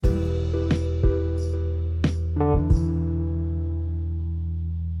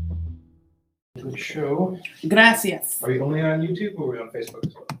show. Gracias. Are you only on YouTube or are we on Facebook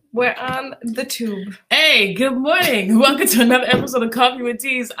as well? We're on the tube. Hey, good morning. Welcome to another episode of Coffee with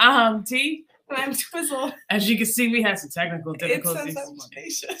Teas. I'm T. And I'm Twizzle. As you can see, we had some technical difficulties. It says I'm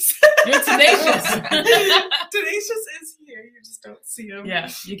tenacious. You're tenacious. Tenacious is here. You just don't see him. Yeah,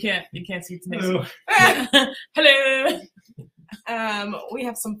 you can't see tenacious. Hello. Hello. We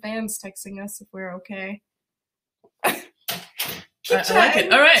have some fans texting us if we're okay. I like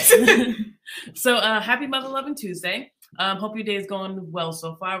it. All right. So happy Mother Loving Tuesday. Hope your day is going well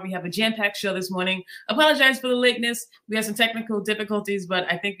so far. We have a jam-packed show this morning. Apologize for the lateness. We had some technical difficulties, but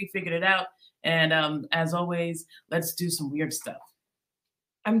I think we figured it out. And as always, let's do some weird stuff.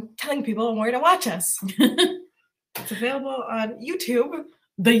 I'm telling people where to watch us. It's available on YouTube.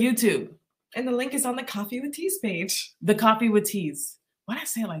 The YouTube. And the link is on the Coffee with Teas page. The Coffee with Teas. Why did I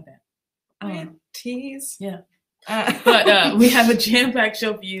say it like that? With teas? Yeah. But we have a jam-packed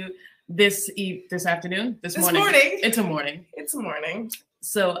show for you this afternoon, this morning. It's a morning. It's a morning.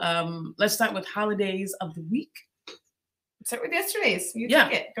 So let's start with holidays of the week. Start with yesterday's. You Yeah.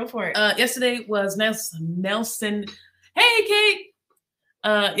 take it. Go for it. Yesterday was Nelson. Hey, Kate.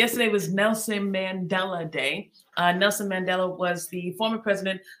 Yesterday was Nelson Mandela Day. Nelson Mandela was the former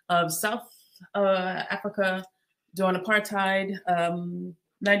president of South Africa during apartheid,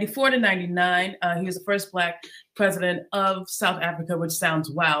 94 to 99. He was the first Black president of South Africa, which sounds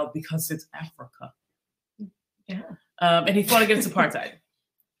wild because it's Africa. Yeah. And he fought against apartheid.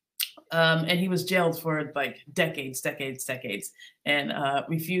 And he was jailed for like decades, and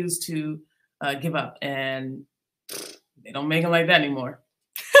refused to give up. And they don't make him like that anymore.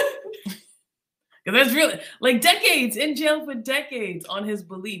 Because that's really like decades in jail for decades on his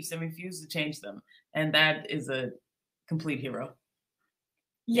beliefs and refused to change them. And that is a complete hero.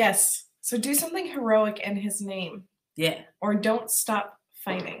 Yes. So do something heroic in his name. Yeah. Or don't stop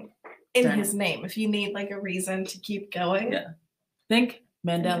fighting in Right. his name if you need like a reason to keep going. Yeah. Think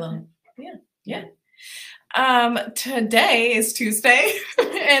Mandela. Yeah. Today is Tuesday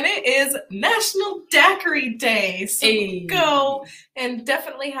and it is National Daiquiri Day. So Hey. go and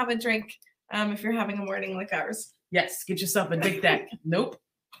definitely have a drink if you're having a morning like ours. Yes. Get yourself a Dick Dak. Nope.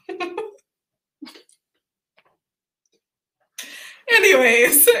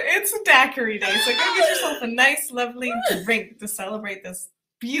 Anyways, it's Daiquiri Day. So go get yourself a nice, lovely drink to celebrate this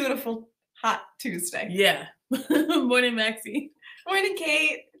beautiful hot Tuesday. Yeah. Morning, Maxie. Morning,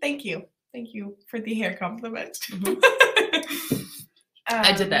 Kate. Thank you. Thank you for the hair compliment.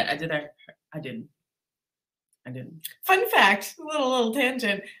 I did that. I didn't. Fun fact, a little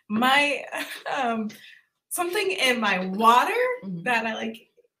tangent. My something in my water that I like,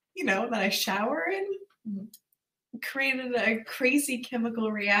 that I shower in created a crazy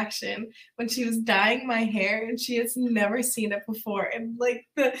chemical reaction when she was dyeing my hair and she has never seen it before. And like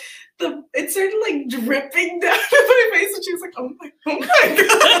it started like dripping down my face and she was like, oh my god.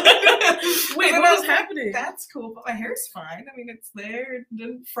 Wait, what was happening? That's cool, but my hair's fine. I mean, it's there. It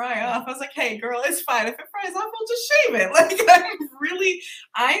didn't fry off. I was like, hey girl, it's fine. If it fries off, we'll just shave it. Like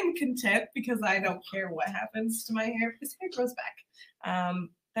I'm content because I don't care what happens to my hair because hair grows back.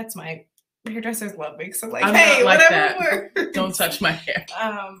 That's my hairdressers love me, so I'm hey, like whatever works. Don't touch my hair.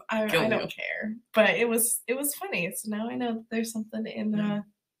 I don't care, but it was funny. So now I know that there's something in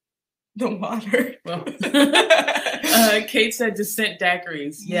the water. Well, Kate said Descent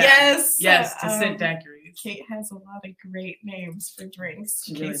Daiquiris. Yeah. Yes, Descent Daiquiris. Kate has a lot of great names for drinks.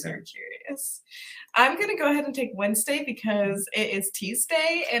 In She really case you're curious, I'm gonna go ahead and take Wednesday because it is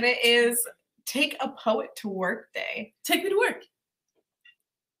Tuesday and it is Take a Poet to Work Day. Take me to work.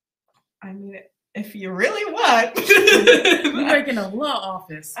 I mean, if you really want. We work in a law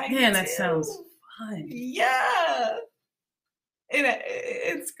office. Man, that do. sounds fun. Yeah.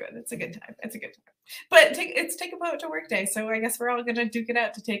 It's good. It's a good time. But it's Take a Poet to Work Day, so I guess we're all gonna duke it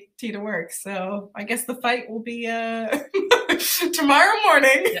out to take tea to work. So I guess the fight will be tomorrow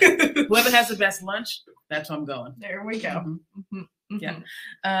morning. Yeah. Whoever has the best lunch, that's where I'm going. There we go. Yeah.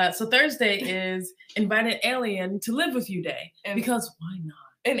 So Thursday is Invite an Alien to Live With You Day. Because why not?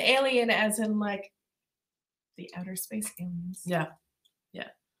 An alien as in like the outer space aliens. Yeah.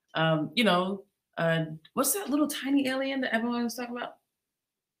 What's that little tiny alien that everyone was talking about?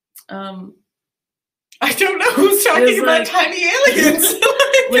 I don't know who's talking about tiny aliens.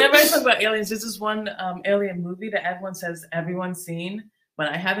 Whenever I talk about aliens, there's this one alien movie that everyone says everyone's seen, but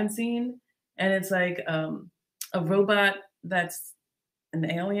I haven't seen. And it's like a robot that's an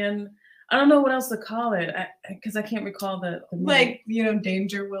alien. I don't know what else to call it because I can't recall the like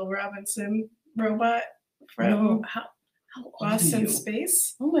Danger Will Robinson robot from how Lost in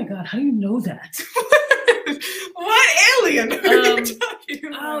Space. Oh my god, how do you know that? What alien are you talking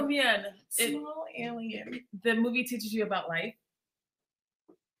Oh about? man, Small alien. the movie teaches you about life.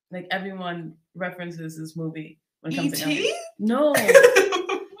 Like everyone references this movie when it comes to aliens. E.T.? No,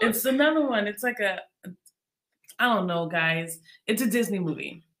 it's another one. It's like I don't know, guys. It's a Disney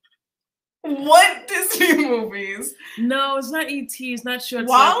movie. What Disney movies? No, it's not E.T. It's not Short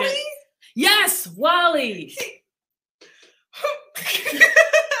Wall-E? Circuit. Yes, Wall-E.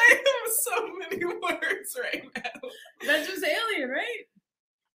 I have so many words right now. That's just alien, right?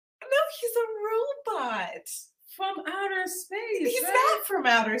 No, he's a robot. From outer space. He's right? not from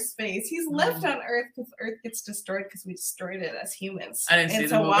outer space. He's left on Earth because Earth gets destroyed because we destroyed it as humans. I didn't see and the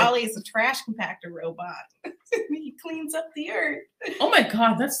so movie. Wally is a trash compactor robot. He cleans up the Earth. Oh my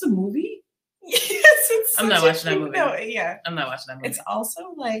god, that's the movie? Yes, it's. I'm not such a watching that cute- movie. No, yeah, I'm not watching that movie. it's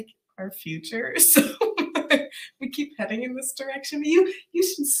also like our future, so we keep heading in this direction. You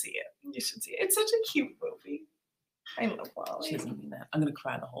should see it. You should see it. It's such a cute movie. I love She Wally. doesn't mean that. I'm gonna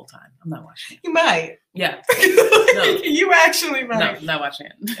cry the whole time. I'm not watching it. You might. Yeah, You actually no, might. I'm not watching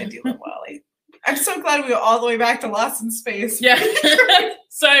it. I do love Wally. I'm so glad we went all the way back to Lost in Space. Yeah.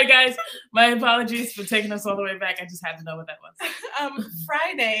 Sorry, guys. My apologies for taking us all the way back. I just had to know what that was.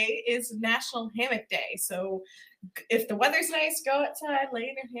 Friday is National Hammock Day. So if the weather's nice, go outside, lay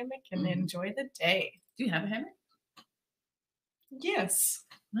in your hammock, and enjoy the day. Do you have a hammock? Yes,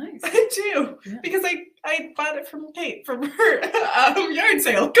 Nice. I do. Yeah. Because I bought it from Kate from her yard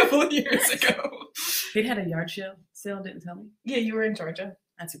sale a couple of years ago. They had a yard sale and didn't tell me. Yeah, you were in Georgia.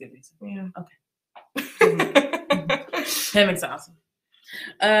 That's a good reason. Yeah. Hammock's awesome.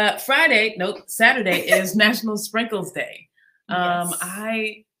 Saturday is National Sprinkles Day. Yes.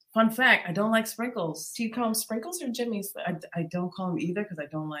 Fun fact, I don't like sprinkles. Do you call them sprinkles or jimmies though? I don't call them either because I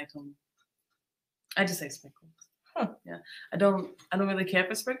don't like them. I just say sprinkles. Huh. Yeah. I don't really care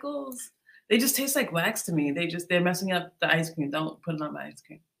for sprinkles. They just taste like wax to me. They're messing up the ice cream. Don't put it on my ice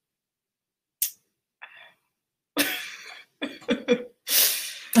cream.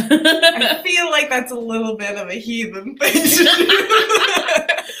 I feel like that's a little bit of a heathen thing to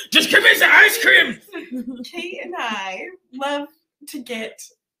do. Just give me the ice cream. Kate and I love to get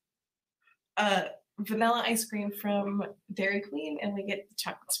vanilla ice cream from Dairy Queen, and we get the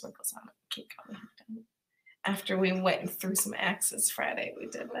chocolate sprinkles on it. Kate got me hooked on it. After we went through some axes Friday, we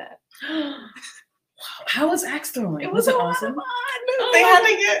did that. How was axe throwing? It was a lot awesome? of fun. They had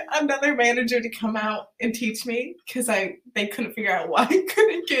to get another manager to come out and teach me because they couldn't figure out why I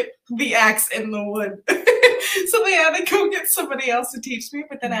couldn't get the axe in the wood. So they had to go get somebody else to teach me.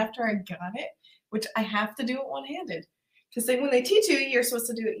 But then after I got it, which I have to do it one-handed, because when they teach you, you're supposed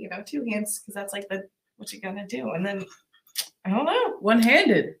to do it, two hands, because that's like what you gotta do. And then I don't know,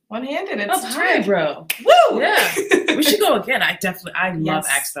 One-handed. one-handed. It's Up high, bro. Woo! Yeah. We should go again. I love Yes.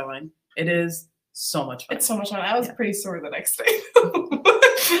 axe throwing. It is so much fun. It's so much fun. I was Yeah. pretty sore the next day.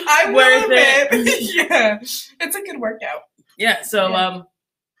 I will Worth admit, it. yeah, it's a good workout. Yeah. So, Yeah.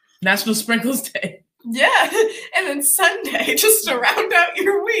 National Sprinkles Day. Yeah, and then Sunday, just to round out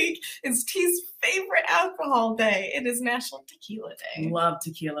your week, is T's favorite alcohol day. It is National Tequila Day. Love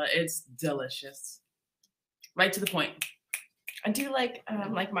tequila. It's delicious. Right to the point. I do like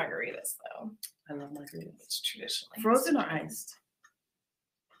margaritas though. I love margaritas. It's traditionally Frozen or iced?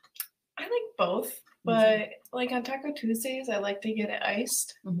 I like both, but like on Taco Tuesdays, I like to get it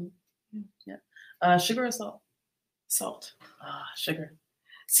iced. Yeah. Sugar or salt? Salt. Sugar.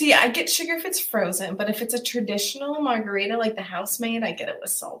 See, I get sugar if it's frozen, but if it's a traditional margarita like the house made, I get it with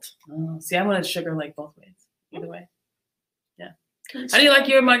salt. See, I wanted sugar like both ways. Either way. Yeah. How do you like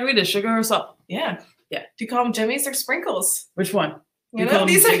your margarita? Sugar or salt? Yeah. Yeah. Do you call them jimmies or sprinkles? Which one? You You call know, them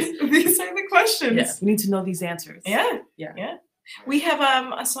these are the questions. Yeah. We need to know these answers. Yeah. Yeah. Yeah. We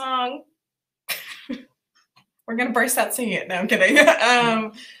have a song. We're gonna burst out singing it. No, I'm kidding.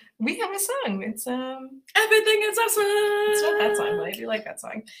 We have a song. It's Everything is awesome. it's not that song, but I do like that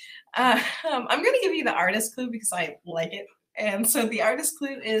song. I'm gonna give you the artist clue because I like it. And so the artist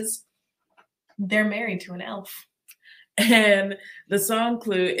clue is they're married to an elf. And the song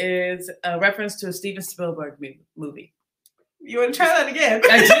clue is a reference to a Steven Spielberg movie. You want to try that again?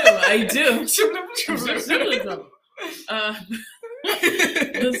 I do.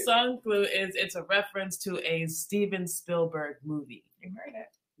 The song clue is it's a reference to a Steven Spielberg movie. You heard it.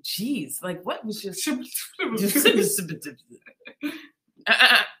 Jeez, like what was just so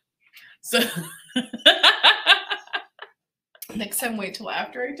Next time, wait till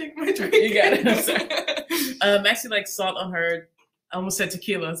after I take my drink. You got it. I'm sorry. Maxie likes salt on her. I almost said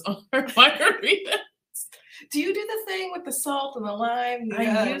tequilas on her margarita. Do you do the thing with the salt and the lime?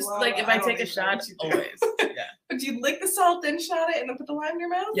 I used like if I take a shot, always. Yeah. But do you lick the salt, then shot it, and then put the lime in your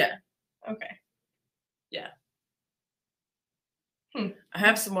mouth? Yeah. Okay. Yeah. Hmm. I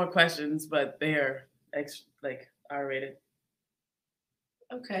have some more questions, but they're R-rated.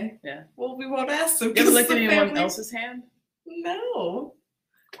 Okay. Yeah. Well, we won't ask them. You ever 'cause looked at the anyone family- else's hand? No.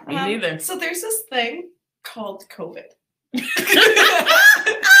 Me neither. So there's this thing called COVID. I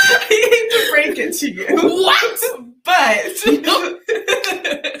hate to break it to you. What? But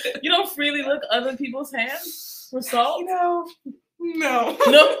You don't freely look other people's hands for salt? no. No.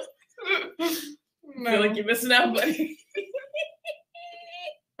 No. Feel like you're missing out, buddy.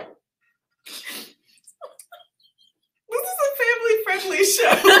 This is a family-friendly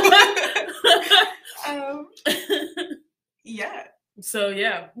show. Yeah. So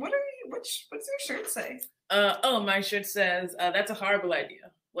yeah. What's your shirt say? My shirt says that's a horrible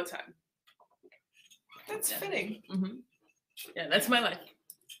idea. What time? That's fitting. Mm-hmm. Yeah, that's my life.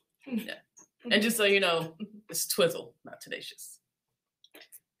 Mm. Yeah. And just so you know, it's Twizzle, not Tenacious.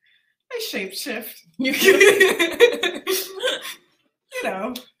 I shapeshift. You You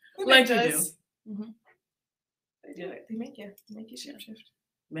know. Like you does. do. Mhm. They do it. They make you shapeshift.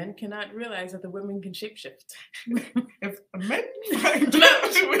 Men cannot realize that the women can shapeshift. If a men find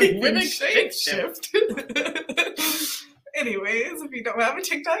out we can Women shapeshift. Anyways, if you don't have a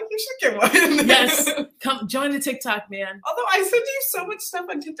TikTok, you should get one. Yes. Come join the TikTok, man. Although I send you so much stuff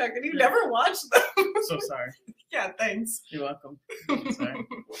on TikTok and you never watch them. So sorry. Yeah, thanks. You're welcome. Sorry.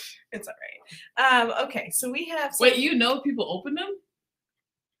 It's all right. Okay, so we have. Wait, you know people open them?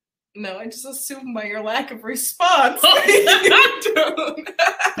 No, I just assume by your lack of response. Oh. You don't.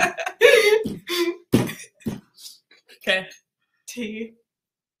 Okay. T.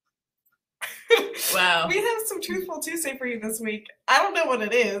 Wow. We have some Truthful Tuesday for you this week. I don't know what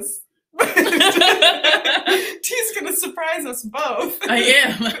it is. T's gonna surprise us both. I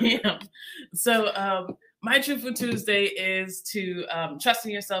am. So my Truthful Tuesday is to trust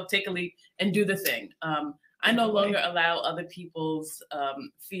in yourself, take a leap, and do the thing. I no longer allow other people's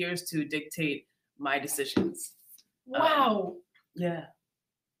fears to dictate my decisions. Wow. Yeah.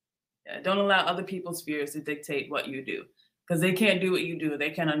 Don't allow other people's fears to dictate what you do, because they can't do what you do.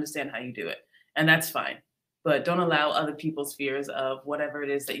 They can't understand how you do it, and that's fine. But don't allow other people's fears of whatever it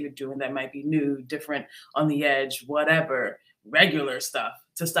is that you're doing that might be new, different, on the edge, whatever, regular stuff,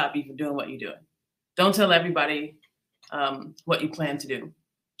 to stop you from doing what you're doing. Don't tell everybody what you plan to do.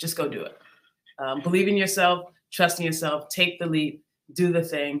 Just go do it. Believe in yourself, trust in yourself, take the leap, do the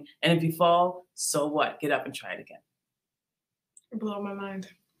thing. And if you fall, so what? Get up and try it again. You're blowing my mind.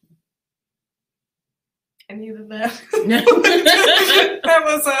 I needed that. That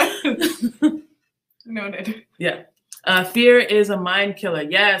was noted. Yeah. Fear is a mind killer.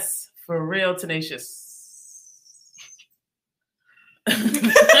 Yes, for real, Tenacious.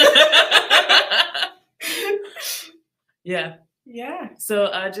 Yeah. Yeah.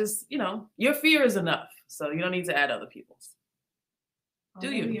 So just, your fear is enough. So you don't need to add other people's. Do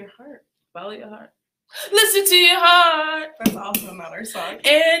you? Follow your heart. Follow your heart. Listen to your heart. That's also not our song.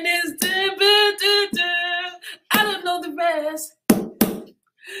 And it's I don't know the rest.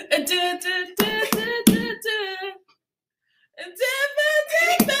 Listen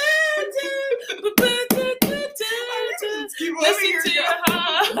to your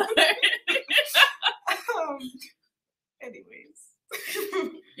heart. Anyways.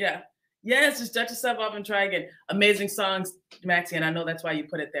 Yeah. Yes, just dust yourself off and try again. Amazing songs, Maxie, and I know that's why you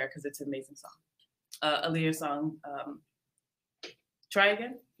put it there, because it's an amazing song. Aaliyah song, Try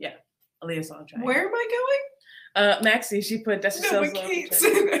Again? Yeah, Aaliyah song, Try Again. Where am I going? Maxie, she put dust No, yourself but off. Kate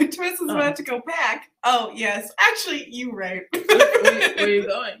said Twist is about to go back. Oh, yes. Actually, you right. Where are you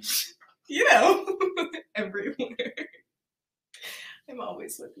going? You know, everywhere. I'm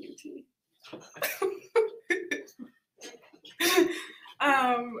always with you, T.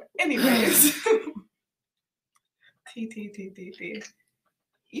 Anyways. T.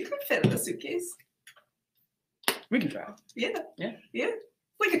 You can fit in a suitcase. We can try. Yeah. Yeah.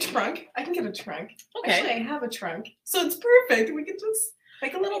 Like a trunk. I can get a trunk. Okay. Actually, I have a trunk. So it's perfect. We can just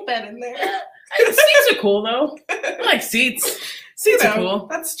make a little bed in there. Seats are cool, though. I like seats. Seats are cool.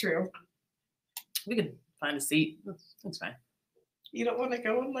 That's true. We can find a seat. That's fine. You don't want to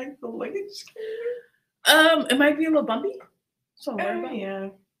go in like the luggage? It might be a little bumpy. So I'm worried about. Yeah.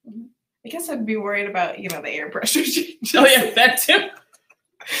 Mhm. I guess I'd be worried about, the air pressure changes. Oh yeah, that too.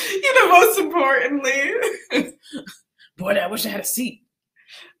 Most importantly. Boy, I wish I had a seat.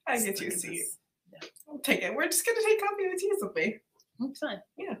 I get you a seat. Yeah. I'll take it. We're just gonna take coffee with teas with me. It's fine.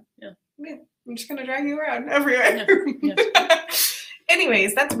 I'm just gonna drag you around everywhere. Yeah.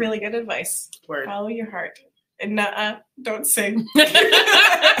 Anyways, that's really good advice. Word. Follow your heart Nuh-uh, don't sing. We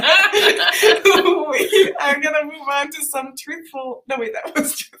are gonna move on to some truthful. No, wait, that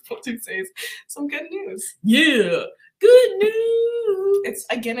was Truthful Tuesdays. Some good news. Yeah, good news.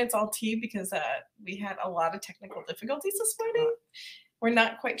 It's all tea because we had a lot of technical difficulties this morning. We're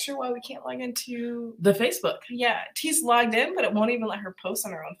not quite sure why we can't log into the Facebook. Yeah, T's logged in, but it won't even let her post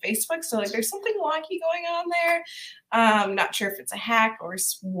on her own Facebook. So like, there's something wonky going on there. Not sure if it's a hack or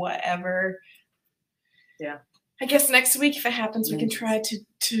whatever. Yeah. I guess next week, if it happens, we can try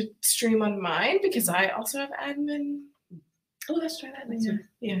to stream on mine because I also have admin. Oh, let's try that next week.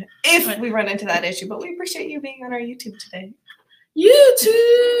 Yeah, if we run into that issue. But we appreciate you being on our YouTube today.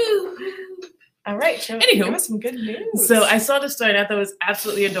 YouTube. All right, so Anywho, give us some good news. So I saw the story and I thought it was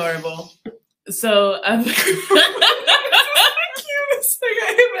absolutely adorable. So cutest thing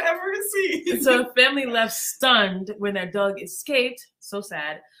I have ever seen. So a family left stunned when their dog escaped, so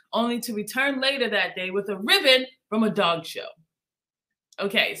sad, only to return later that day with a ribbon from a dog show.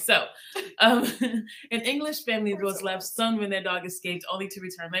 Okay, so an English family was left stunned when their dog escaped, only to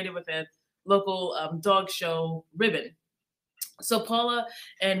return later with a local dog show ribbon. So Paula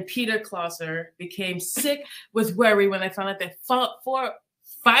and Peter Closser became sick with worry when they found out their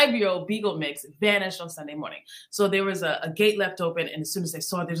 5-year-old beagle mix vanished on Sunday morning. So there was a gate left open, and as soon as they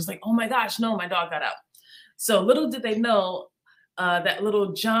saw it, they're just like, oh my gosh, no, my dog got out. So little did they know that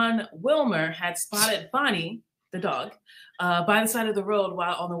little John Wilmer had spotted Bonnie, the dog, by the side of the road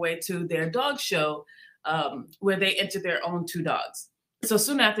while on the way to their dog show, where they entered their own 2 dogs. So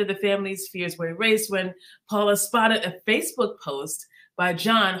soon after, the family's fears were erased when Paula spotted a Facebook post by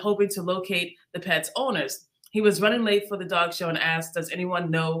John hoping to locate the pet's owners. He was running late for the dog show and asked, does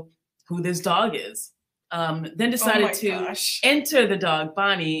anyone know who this dog is? Then decided to enter the dog,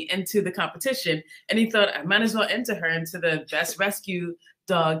 Bonnie, into the competition. And he thought, I might as well enter her into the best rescue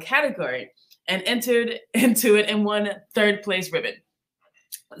dog category, and entered into it and won 3rd place ribbon.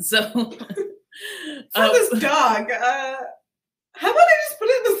 So for this dog, how about I just put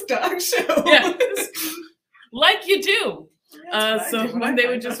it in this dog show? Yeah, like you do. So when they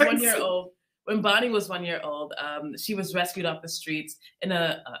were just 1 year old, when Bonnie was 1 year old, she was rescued off the streets in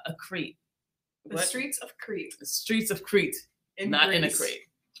a crate. The streets of Crete. The streets of Crete, not Greece. In a crate.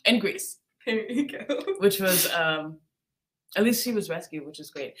 In Greece. There you go. Which was, at least she was rescued, which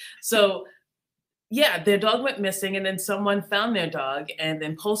is great. So yeah, their dog went missing, and then someone found their dog and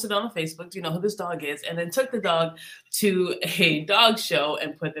then posted on Facebook, do you know who this dog is? And then took the dog to a dog show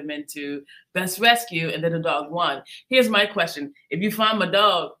and put them into Best Rescue, and then the dog won. Here's my question. If you find my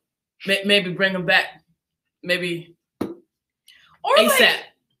dog, maybe bring him back, maybe or ASAP. Like,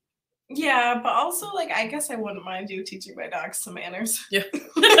 yeah, but also, like, I guess I wouldn't mind you teaching my dog some manners. Yeah.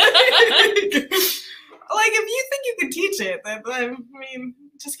 Like, if you think you could teach it, then, I mean,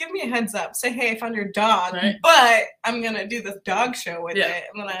 just give me a heads up. Say, hey, I found your dog, right, but I'm going to do this dog show with it.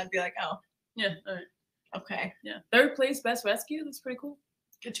 And then I'd be like, oh. Yeah, all right. Okay. Yeah. 3rd place, Best Rescue. That's pretty cool.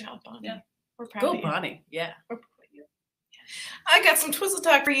 Good job, Bonnie. Yeah. We're proud of you. Go, Bonnie. Yeah. We're proud of you. I got some Twizzle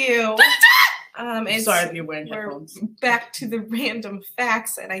Talk for you. Sorry if you're wearing headphones. Back to the random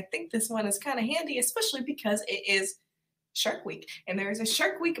facts, and I think this one is kind of handy, especially because it is Shark Week, and there is a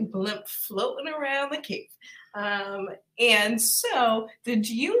Shark Week blimp floating around the Cape. And so, did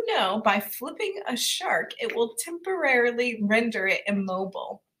you know by flipping a shark, it will temporarily render it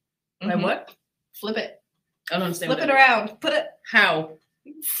immobile? By what? Flip it. I don't understand. Flip it around. Put it. How?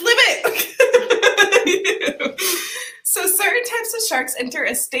 Flip it. So certain types of sharks enter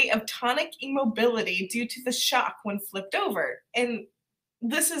a state of tonic immobility due to the shock when flipped over. And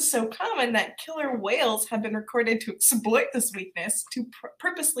this is so common that killer whales have been recorded to exploit this weakness to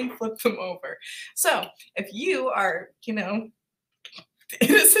purposely flip them over. So if you are, in a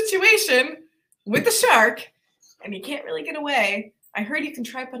situation with a shark and you can't really get away, I heard you can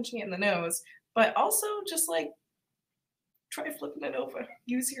try punching it in the nose, but also just like try flipping it over.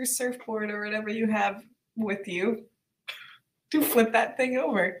 Use your surfboard or whatever you have with you to flip that thing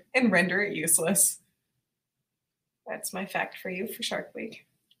over and render it useless. That's my fact for you for Shark Week.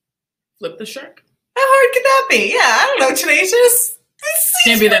 Flip the shark. How hard could that be? Yeah, I don't know, Tenacious.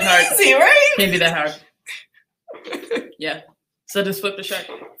 Can't be that hard. Easy, right? Can't be that hard. Yeah. So just flip the shark.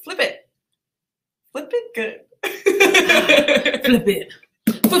 Flip it. Flip it good. Flip it.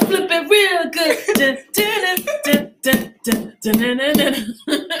 Flip it real good.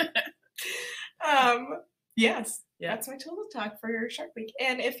 Yes. Yeah. That's my total talk for your Shark Week.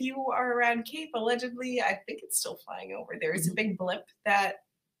 And if you are around Cape, allegedly, I think it's still flying over. There is a big blimp that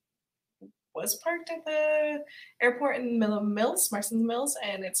was parked at the airport in Mills, Marston's Mills,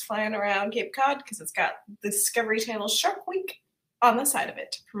 and it's flying around Cape Cod because it's got the Discovery Channel Shark Week on the side of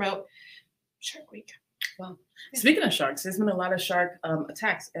it to promote Shark Week. Well, speaking of sharks, there's been a lot of shark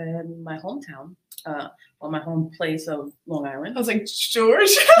attacks in my hometown, on my home place of Long Island. I was like, George,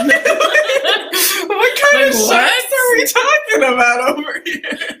 what kind of sharks are we talking about over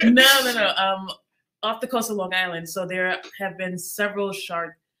here? No. Off the coast of Long Island. So there have been several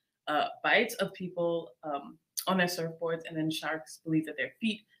shark bites of people on their surfboards, and then sharks believe that their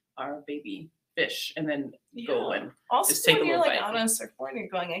feet are baby fish, and then go and also just take when a you're little like bite. on a surfboard and you're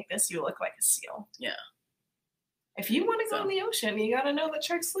going like this, you look like a seal. Yeah. If you want to go So- in the ocean, you got to know that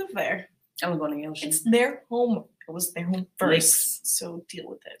sharks live there. I'm going to the ocean. It's their home. It was their home first, Lakes. so deal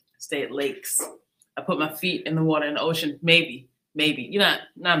with it. Stay at lakes. I put my feet in the water in the ocean. Maybe. You're not.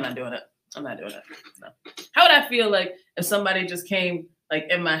 No, I'm not doing it. I'm not doing it. No. How would I feel like if somebody just came like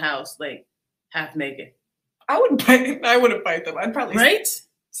in my house, like half naked? I would bite. I wouldn't bite them. I'd probably Right?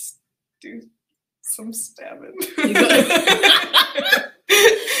 do some stabbing. You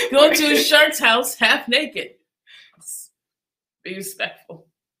go to a shark's house half naked. Be respectful.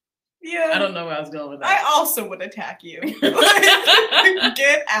 Yeah. I don't know where I was going with I that. also would attack you.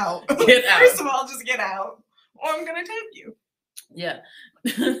 Get out. Get out. First of all, just get out, or I'm gonna attack you. Yeah.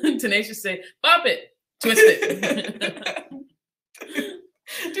 Tenacious say, bop it, twist it.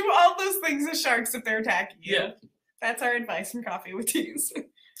 Do all those things to sharks if they're attacking you. Yeah. That's our advice from Coffee with Teas.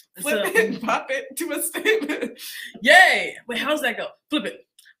 Flip So- it, pop it, twist it. Yay! Wait, how does that go? Flip it,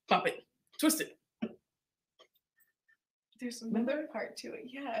 pop it, twist it. There's another part to it.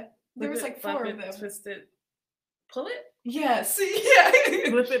 Yeah. There Flip was it, like bop 4 it, of them. Twist it, pull it. Yes. Yeah.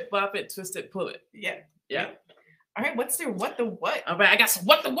 Flip it, bop it, twist it, pull it. Yeah. Yeah. All right. What's their what the what? All right, I got some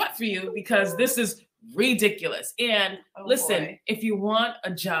what the what for you because this is ridiculous. And Oh, listen, boy. if you want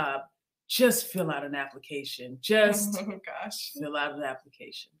a job, just fill out an application. Just Oh gosh. fill out an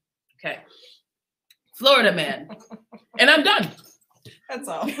application. Okay. Florida man. And I'm done. That's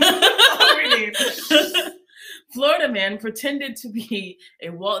all. That's all we need. Florida man pretended to be a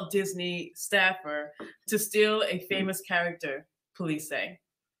Walt Disney staffer to steal a famous character, police say.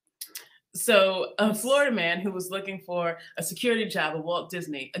 So a Florida man who was looking for a security job at Walt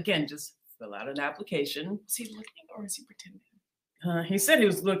Disney, again, just fill out an application. Is he looking or is he pretending? He said he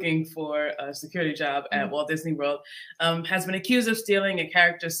was looking for a security job at Walt Disney World, has been accused of stealing a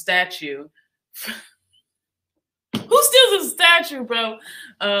character's statue. Who steals a statue, bro?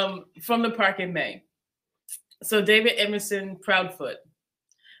 From the park in May. So David Emerson Proudfoot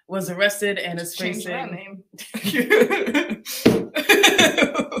was arrested and is Change that facing name.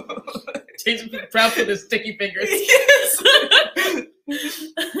 Proudfoot is sticky fingers. Yes.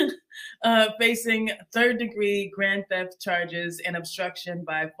 Facing third-degree grand theft charges and obstruction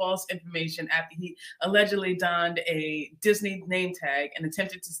by false information after he allegedly donned a Disney name tag and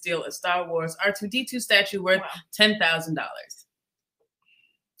attempted to steal a Star Wars R2-D2 statue worth Wow. $10,000.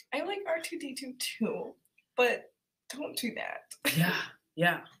 I like R2D2 too, but don't do that. Yeah.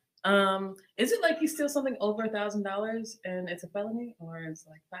 Is it like you steal something over $1,000 and it's a felony, or it's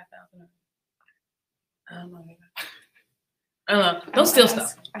like 5,000? I don't know. Don't steal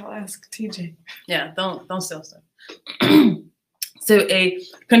stuff. I'll ask TJ. Yeah, don't steal stuff. So a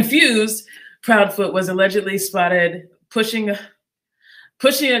confused Proudfoot was allegedly spotted pushing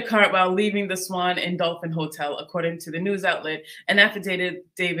a cart while leaving the Swan and Dolphin Hotel, according to the news outlet. An affidavit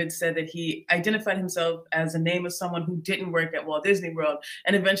David said that he identified himself as the name of someone who didn't work at Walt Disney World,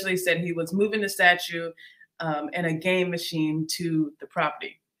 and eventually said he was moving the statue and a game machine to the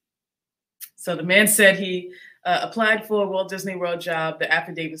property. So the man said he applied for a Walt Disney World job, the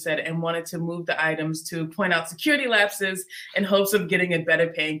affidavit said, and wanted to move the items to point out security lapses in hopes of getting a better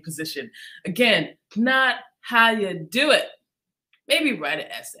paying position. Again, not how you do it. Maybe write an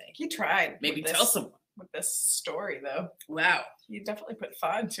essay. He tried. Maybe with tell this- someone. with this story though. Wow. He definitely put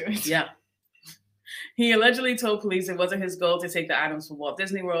thought into it. Yeah. He allegedly told police it wasn't his goal to take the items from Walt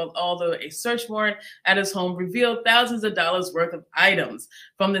Disney World, although a search warrant at his home revealed thousands of dollars worth of items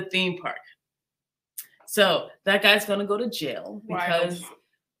from the theme park. So that guy's going to go to jail because,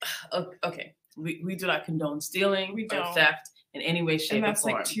 okay, we do not condone stealing We or don't. theft in any way, shape, And or that's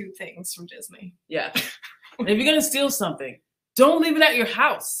form. like 2 things from Disney. Yeah. And if you're going to steal something, don't leave it at your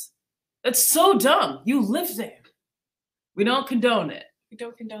house. That's so dumb. You live there. We don't condone it. We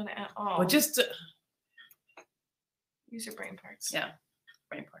don't condone it at all. But just to, use your brain parts. yeah,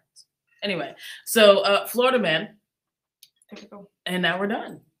 brain parts. Anyway, so Florida man, There we go. and now we're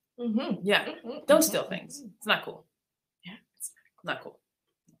done. Mm-hmm. Yeah, don't steal things. It's not cool. Yeah. Not cool.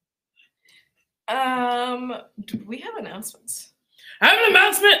 Do we have announcements? I have an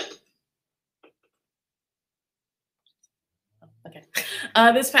announcement. Okay.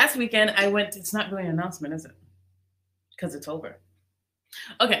 This past weekend, I went. It's not really an announcement, is it? Because it's over.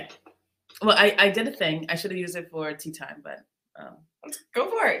 Okay. Well, I did a thing. I should have used it for tea time, but Let's go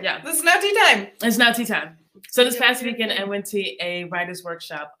for it. Yeah. This is now tea time. it's now tea time. So this Yeah, past yeah, weekend, yeah. I went to a writer's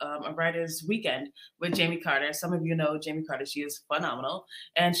workshop, a writer's weekend with Jamie Carter. Some of you know Jamie Carter. She is phenomenal.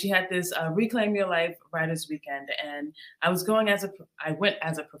 And she had this Reclaim Your Life writer's weekend. And I went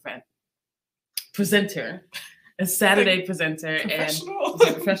as a presenter, a Saturday presenter. Professional.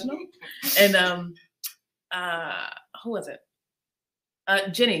 And professional. And who was it?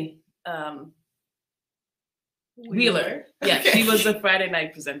 Jenny Wheeler. Yeah, Okay. she was the Friday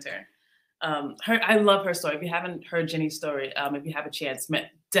night presenter. I love her story. If you haven't heard Jenny's story, if you have a chance,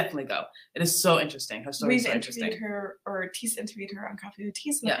 definitely go. It is so interesting. Her story is We've so interviewed interesting. her, or Tease interviewed her on Coffee with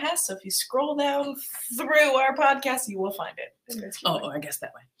Tease in Yeah. the past. So if you scroll down through our podcast, you will find it. And it's Oh, I guess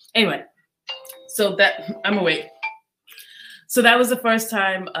that way. Anyway, so that I'm awake. So that was the first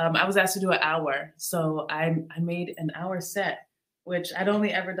time I was asked to do an hour. So I made an hour set, which I'd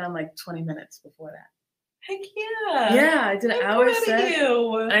only ever done like 20 minutes before that. Heck yeah. Yeah, I did an I'm hour proud of set.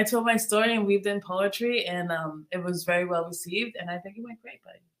 you. And I told my story and weaved in poetry, and it was very well received. And I think it went great,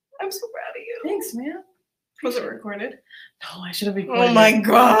 buddy. I'm so proud of you. Thanks, man. Was it recorded? No, I should have recorded. Oh my it.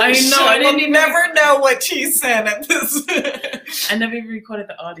 gosh. I know, I didn't will even- never know what she said at this. I never even recorded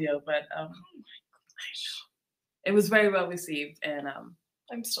the audio, but it was very well received. And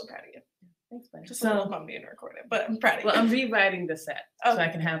I'm still proud of you. thanks, buddy. Just a little So, mom being recorded, but I'm proud of well, you. I'm rewriting the set so I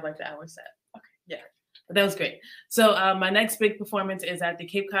Okay. can have like the hour set. Okay. Yeah. But that was great. So my next big performance is at the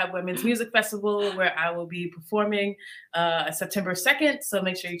Cape Cod Women's Music Festival, where I will be performing September 2nd. So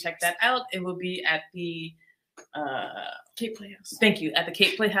make sure you check that out. It will be at the Cape Playhouse. thank you, at the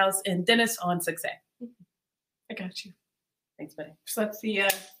Cape Playhouse in Dennis on 6A. I got you. Thanks, buddy. So that's the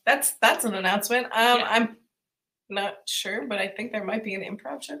that's an announcement. Yeah. I'm not sure, but I think there might be an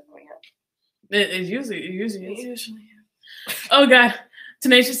improv show coming up. It usually is. Usually. Oh God.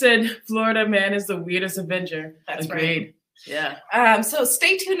 Tanisha said Florida man is the weirdest Avenger. That's Agreed. Yeah. So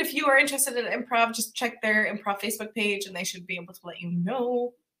stay tuned if you are interested in improv. Just check their improv Facebook page, and they should be able to let you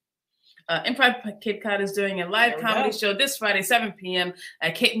know. Improv Cape Cod is doing a live There we comedy go. show this Friday, 7 p.m.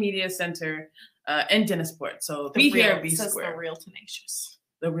 at Cape Media Center in Dennisport. So The be real, here, be it says square. the real tenacious.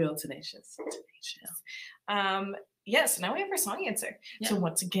 The real tenacious. Yes. Now we have our song answer. So Yeah.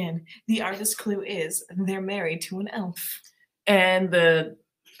 once again, the artist clue is they're married to an elf. And the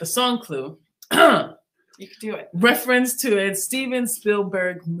song clue You could do it. reference to a Steven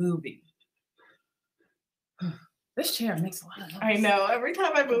Spielberg movie. This chair makes a lot of noise. I know. Every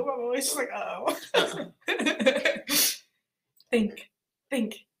time I move, I'm always just like, oh. Think.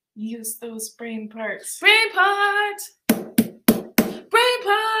 Use those brain parts. Brain parts. Brain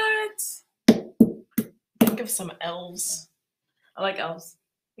parts. Think of some elves. I like elves.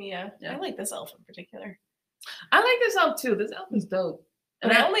 Yeah. Yeah. I like this elf in particular. I like this elf too. This elf is dope.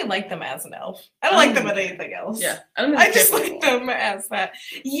 And I only like them as an elf. I don't like them as anything else. Yeah. I don't I just like them as that.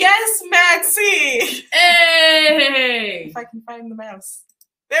 Yes, Maxie! Hey! If I can find the mouse.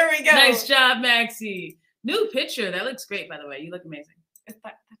 There we go. Nice job, Maxie. New picture. That looks great, by the way. You look amazing.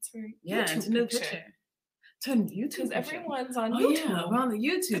 That's very Yeah, YouTube it's a new picture. It's a YouTube Because picture. everyone's on Oh YouTube. yeah, we're on the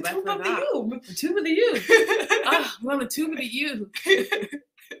YouTube. The I tube of forgot. the The tube of the U. Youb. Ah, we're on the tube of the U.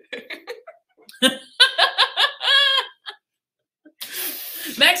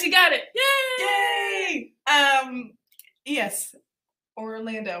 Maxie got it. Yay! Yay! Yes.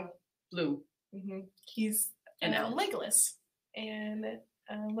 Orlando. Blue. He's And elf. Legolas. And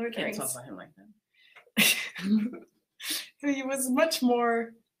Lord of the Can't talk Rings. about him like that. He was much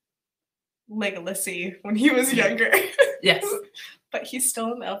more Legolasy when he was younger. Yes. But he's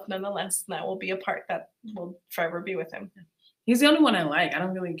still an elf nonetheless, and that will be a part that will forever be with him. He's the only one I like. I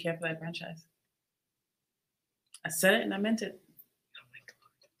don't really care for that franchise. I said it and I meant it.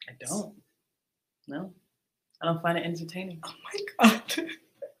 I don't. No. I don't find it entertaining. Oh my god.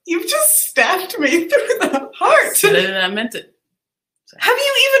 You've just stabbed me through the heart. Said it and I meant it. Have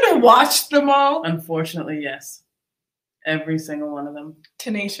you even watched them all? Unfortunately, yes. Every single one of them.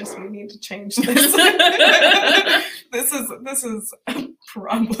 Tenacious, we need to change this. This is a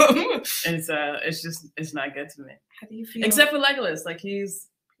problem. It's not good to me. How do you feel? Except for Legolas. Like he's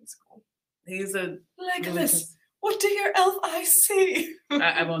cool. a Legolas, what do your elf eyes see?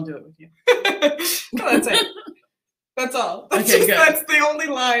 I won't do it with you. No, that's it. That's all. That's, Okay, just, good. that's the only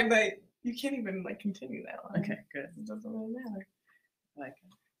line that you can't even like continue that line. Okay, good. It doesn't really matter. I like it.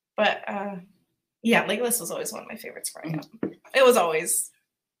 But yeah, Legolas was always one of my favorites growing up. It was always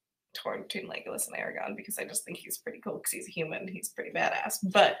torn between Legolas and Aragorn because I just think he's pretty cool because he's a human. He's pretty badass.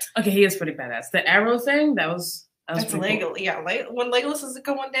 But Okay, he is pretty badass. The arrow thing, that was that's pretty Legolas. cool. Yeah, when Legolas is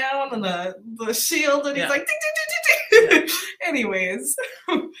going down and the shield and he's Yeah. like, "Tick, tick, tick, tick, tick." Anyways,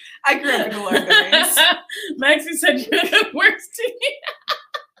 I grew up in the Lord days. Maxie said you're the worst team.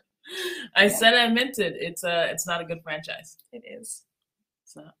 I said I meant it. It's not a good franchise. It is.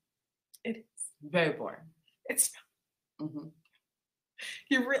 It's not. It is. Very boring. It's. Mm-hmm.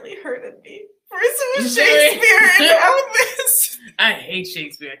 You really hurted me. First it was Very. Shakespeare, and now this. I hate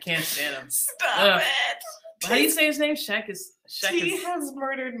Shakespeare. I can't stand him. Stop Ugh. it. How do you say his name? Shaq is. She has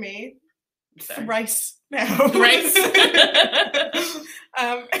murdered me Sorry. thrice now. Thrice.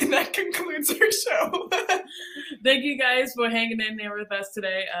 And that concludes our show. Thank you guys for hanging in there with us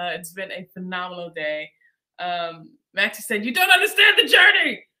today. It's been a phenomenal day. Maxie said, "You don't understand the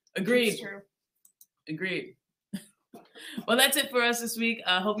journey." Agreed. It's true. Agreed. Well, that's it for us this week.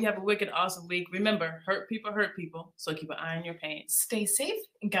 I hope you have a wicked, awesome week. Remember, hurt people, so keep an eye on your pain. Stay safe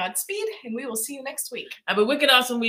and Godspeed, and we will see you next week. Have a wicked, awesome week.